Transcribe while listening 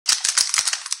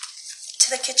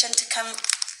the kitchen to come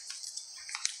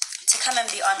and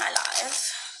be on my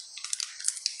live.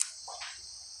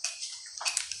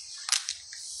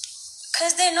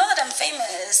 Because they know that I'm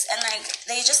famous and like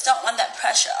they just don't want that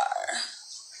pressure.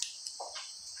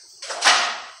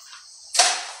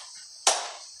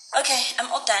 Okay,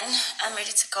 I'm all done. I'm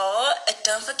ready to go.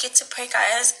 Don't forget to pray,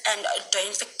 guys, and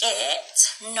don't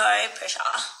forget, no pressure.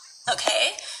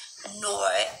 Okay? No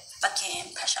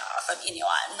fucking pressure from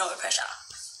anyone. No pressure.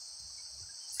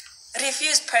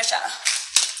 Refuse pressure.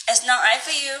 It's not right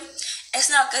for you. It's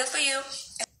not good for you.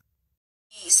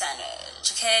 The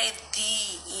sandwich, okay?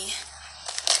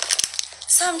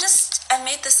 So I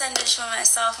made the sandwich for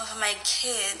myself and for my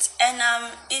kids, and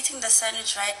I'm eating the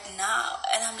sandwich right now,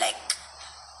 and I'm like,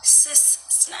 sis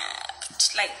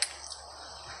snapped. Like,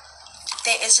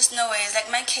 there is just no way. It's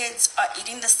like my kids are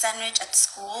eating the sandwich at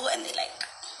school, and they're like,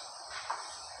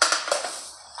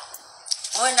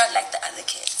 we're not like the other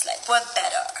kids. Like, we're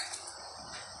better.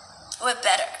 We're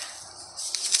better.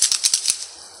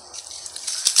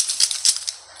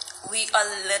 We are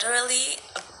literally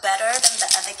better than the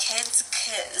other kids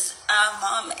because our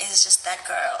mom is just that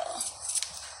girl.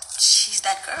 She's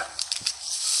that girl.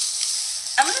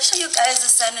 I'm going to show you guys the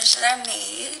sandwich that I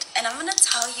made, and I'm going to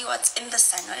tell you what's in the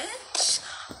sandwich.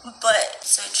 But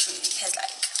so true, because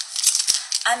like,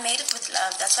 I made it with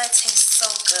love. That's why it tastes so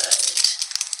good.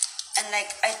 And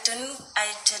like, I did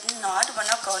not want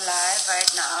to go live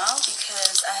right now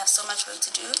because I have so much work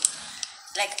to do.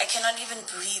 Like, I cannot even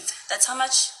breathe. That's how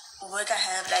much work I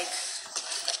have. Like,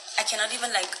 I cannot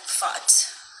even like fart.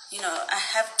 You know, I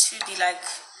have to be like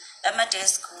at my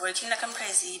desk working like I'm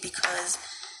crazy because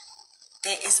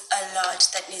there is a lot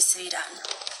that needs to be done.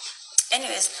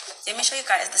 Anyways, let me show you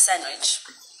guys the sandwich.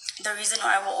 The reason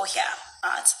why we're all here.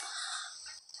 Right?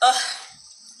 Ugh.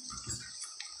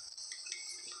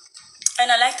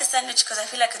 And I like the sandwich because I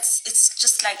feel like it's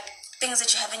just like things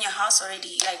that you have in your house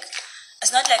already. Like,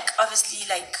 it's not like obviously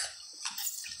like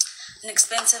an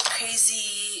expensive,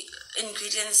 crazy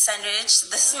ingredient sandwich.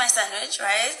 This is my sandwich,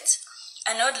 right?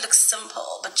 I know it looks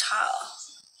simple, but child,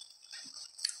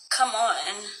 come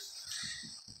on.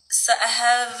 So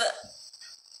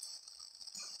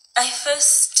I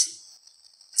first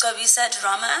said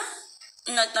Flora,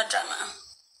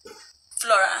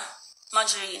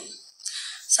 margarine.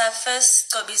 So I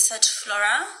first said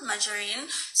Flora, margarine.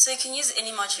 So you can use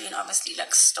any margarine, obviously,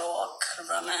 like Stork,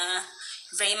 Rama.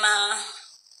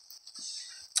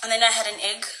 And then I had an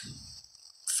egg,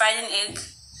 fried an egg.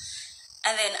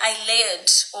 And then I layered,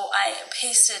 or I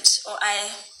pasted, or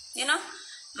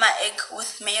my egg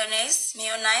with mayonnaise.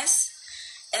 And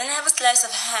then I have a slice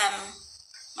of ham,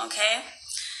 okay?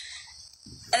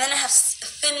 And then I have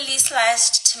thinly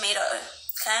sliced tomato,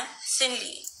 okay?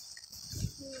 Thinly.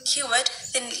 Keyword,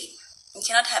 thinly. You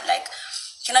cannot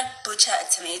butcher a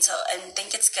tomato and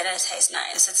think it's gonna taste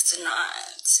nice. It's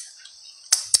not.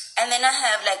 And then I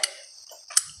have like,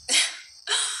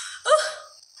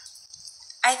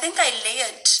 I think I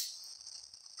layered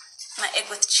my egg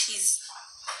with cheese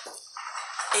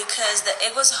because the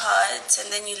egg was hot,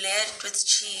 and then you layer it with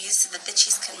cheese so that the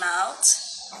cheese can melt.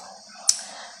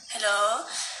 Hello.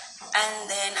 And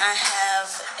then I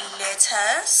have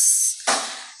lettuce,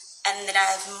 and then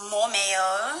I have more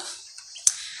mayo,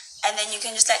 and then you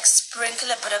can just like sprinkle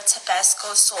a bit of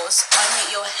Tabasco sauce on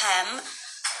your ham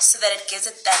so that it gives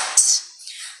it that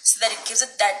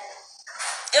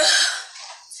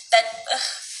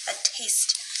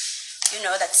taste,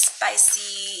 that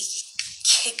spicy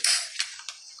kick.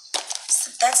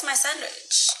 So that's my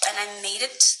sandwich, and I made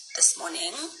it this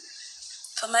morning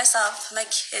for myself, for my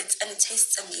kids, and it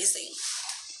tastes amazing.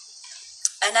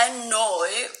 And I know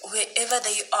wherever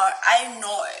they are, I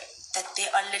know that they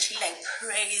are literally like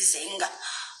praising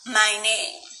my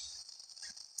name.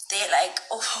 They're like,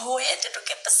 oh, where did you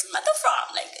get this mother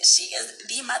from? Like, she is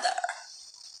the mother.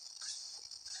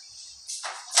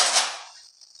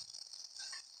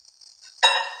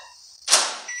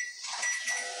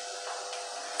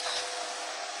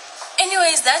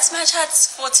 Anyways, that's my chats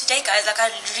for today, guys. Like,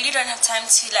 I really don't have time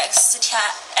to like sit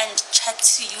here and chat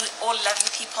to you all lovely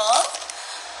people,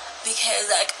 because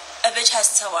like a bitch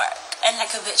has to work, and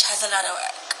like a bitch has a lot of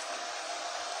work.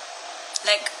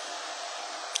 Like,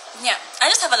 yeah, I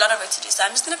just have a lot of work to do, so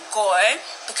I'm just gonna go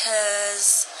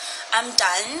because I'm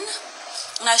done.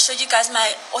 And I showed you guys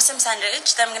my awesome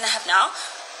sandwich that I'm gonna have now.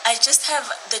 I just have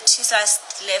the 2 slices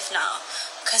left now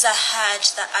because I had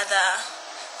the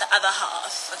other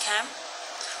half, okay?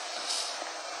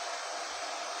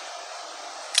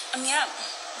 Yeah,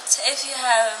 so if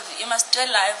you must do it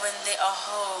live when they are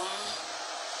home.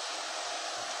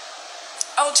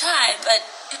 I'll try, but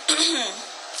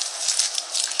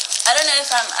I don't know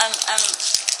if I'm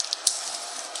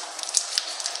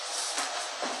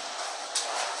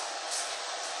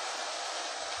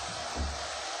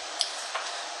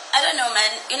I don't know,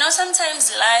 man. You know,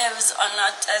 sometimes lives are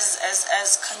not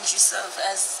as conducive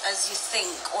as you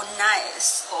think, or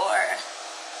nice, or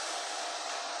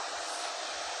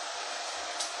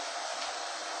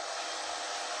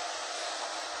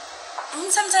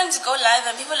sometimes you go live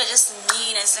and people are just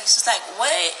mean. It's just like,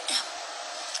 wait.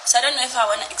 So I don't know if I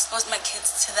want to expose my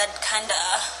kids to that kind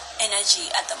of energy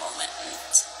at the moment.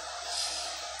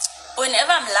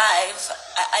 Whenever I'm live,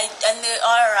 I and they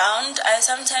are around, I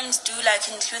sometimes do like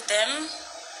include them.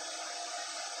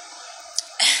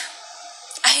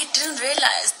 I didn't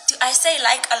realize. I say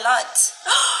like a lot.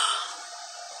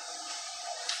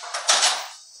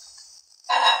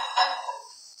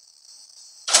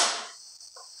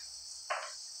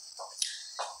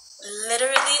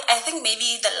 Literally, I think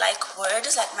maybe the like word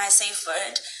is like my safe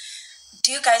word.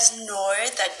 Do you guys know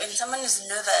that when someone is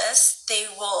nervous, they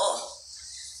will,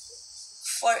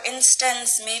 for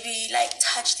instance, maybe like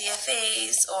touch their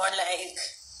face or like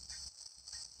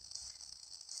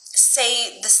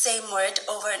say the same word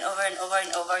over and over and over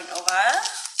and over and over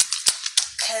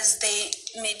because they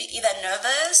may be either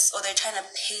nervous or they're trying to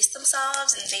pace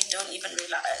themselves and they don't even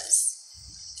realize.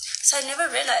 So I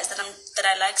never realized that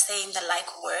I like saying the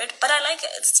like word, but I like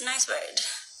it. It's a nice word.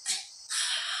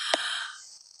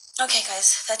 Okay,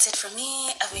 guys, that's it from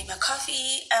me. I've made my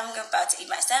coffee. I'm about to eat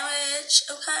my sandwich.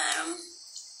 Okay,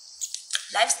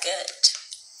 life's good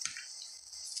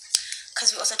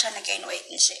because we're also trying to gain weight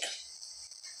and shit.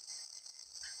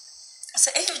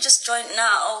 So if you just joined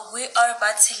now, we are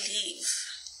about to leave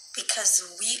because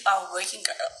we are working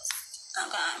girls.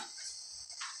 Okay.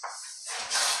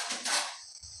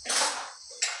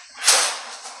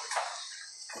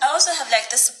 I also have like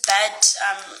this bad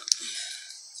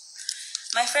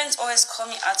my friends always call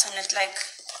me out on it, like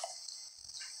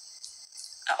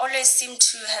I always seem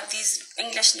to have these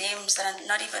English names that are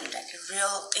not even like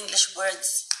real English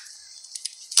words.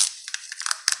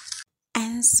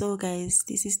 And so, guys,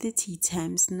 this is the tea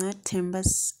times, not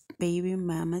Themba's baby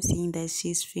mama saying that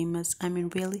she's famous. I mean,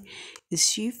 really, is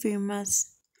she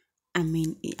famous? I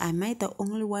mean, am I the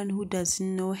only one who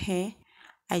doesn't know her?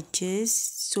 I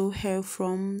just saw her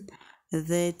from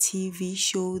the TV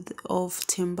show of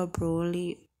Themba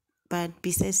Broly. But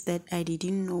besides that, I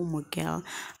didn't know Miguel.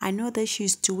 I know that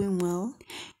she's doing well.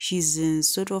 She's a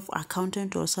sort of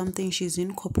accountant or something. She's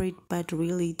in corporate, but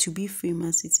really, to be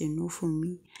famous, it's a no for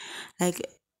me. Like,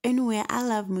 anyway, I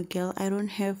love Miguel. I don't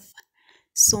have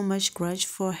so much grudge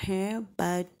for her,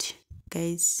 but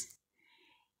guys,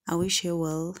 I wish her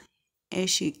well as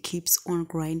she keeps on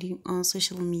grinding on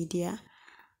social media.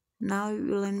 Now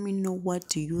you let me know, what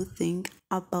do you think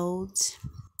about,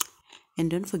 and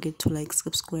don't forget to like,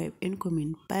 subscribe and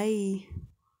comment. Bye.